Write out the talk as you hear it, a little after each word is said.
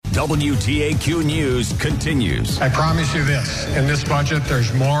WTAQ News continues. I promise you this, in this budget,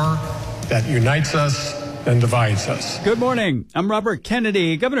 there's more that unites us than divides us. Good morning. I'm Robert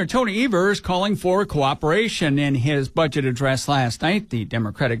Kennedy. Governor Tony Evers calling for cooperation in his budget address last night. The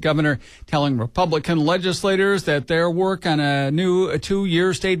Democratic governor telling Republican legislators that their work on a new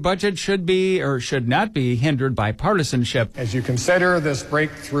two-year state budget should be or should not be hindered by partisanship. As you consider this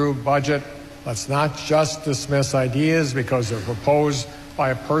breakthrough budget, let's not just dismiss ideas because they're proposed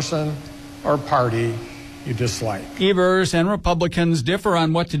by a person or party you dislike. Evers and Republicans differ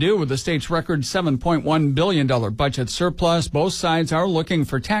on what to do with the state's record $7.1 billion budget surplus. Both sides are looking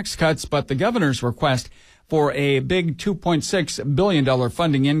for tax cuts, but the governor's request for a big $2.6 billion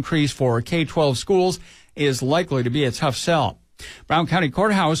funding increase for K-12 schools is likely to be a tough sell. Brown County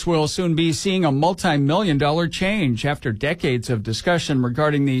Courthouse will soon be seeing a multi-million-dollar change after decades of discussion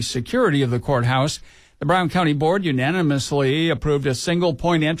regarding the security of the courthouse. The Brown County Board unanimously approved a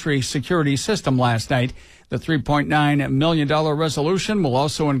single-point entry security system last night. The $3.9 million resolution will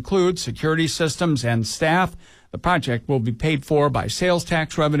also include security systems and staff. The project will be paid for by sales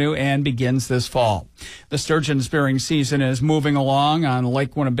tax revenue and begins this fall. The sturgeon spearing season is moving along on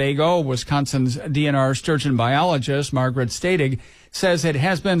Lake Winnebago. Wisconsin's DNR sturgeon biologist Margaret Stadig says it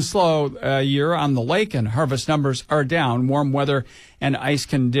has been slow a year on the lake and harvest numbers are down. Warm weather and ice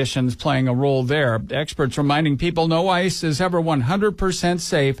conditions playing a role there. Experts reminding people no ice is ever 100%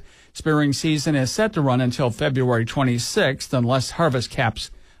 safe. Spearing season is set to run until February 26th unless harvest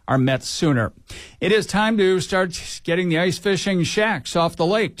caps are met sooner. It is time to start getting the ice fishing shacks off the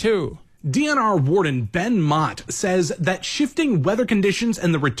lake, too. DNR Warden Ben Mott says that shifting weather conditions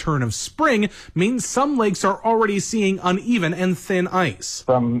and the return of spring means some lakes are already seeing uneven and thin ice.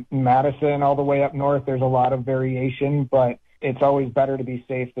 From Madison all the way up north, there's a lot of variation, but it's always better to be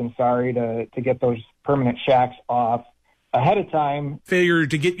safe than sorry to get those permanent shacks off ahead of time. Failure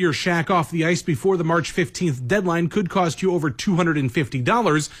to get your shack off the ice before the March 15th deadline could cost you over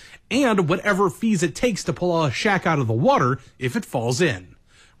 $250 and whatever fees it takes to pull a shack out of the water if it falls in.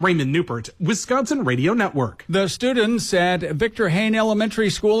 Raymond Newport, Wisconsin Radio Network. The students at Victor Hayne Elementary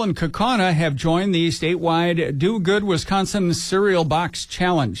School in Kaukauna have joined the statewide Do Good Wisconsin Cereal Box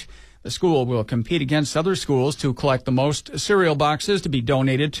Challenge. The school will compete against other schools to collect the most cereal boxes to be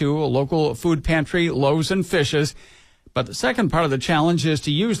donated to a local food pantry, Loaves and Fishes. But the second part of the challenge is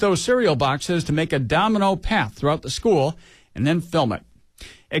to use those cereal boxes to make a domino path throughout the school and then film it.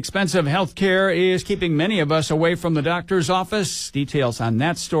 Expensive health care is keeping many of us away from the doctor's office. Details on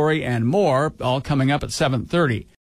that story and more all coming up at 7:30.